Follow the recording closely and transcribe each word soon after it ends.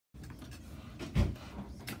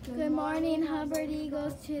Good morning, Hubbard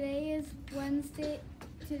Eagles. Today is Wednesday,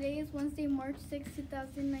 March 6,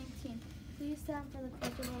 2019. Please stand for the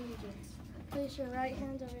Pledge of Allegiance. Place your right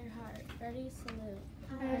hand over your heart. Ready, salute.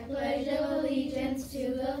 I pledge allegiance to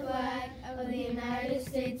the flag of the United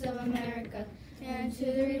States of America and to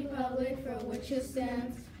the republic for which it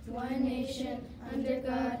stands, one nation, under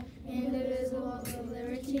God, indivisible, with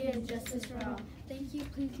liberty and justice for all. Thank you.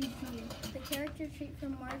 Please be seated. The character trait for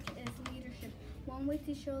March is leadership. One way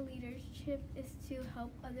to show leadership is to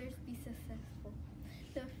help others be successful.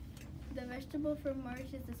 The vegetable for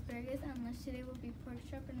March is asparagus, and lunch today will be pork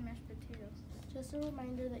chop and mashed potatoes. Just a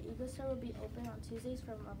reminder that Eagle Star will be open on Tuesdays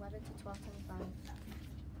from 11 to 12:25.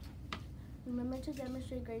 Remember to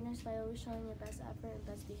demonstrate greatness by always showing your best effort and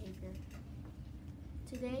best behavior.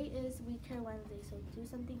 Today is We Care Wednesday, so do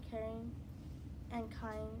something caring and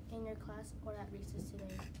kind in your class or at recess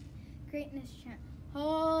today. Greatness chant.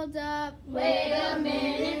 Hold up. Wait a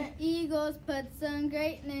minute. Eagles, put some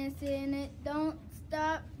greatness in it. Don't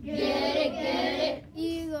stop. Get it.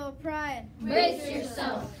 Eagle pride. Brace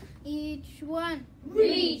yourself. Each one.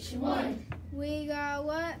 Reach one. We got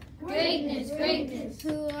what? Greatness.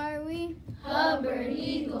 Who are we? Hubbard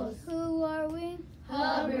Eagles. Who are we?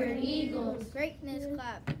 Hubbard Eagles. Greatness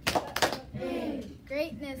clap. A.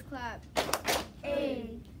 Greatness clap.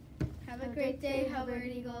 A. Have a great day, Hubbard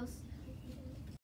Eagles.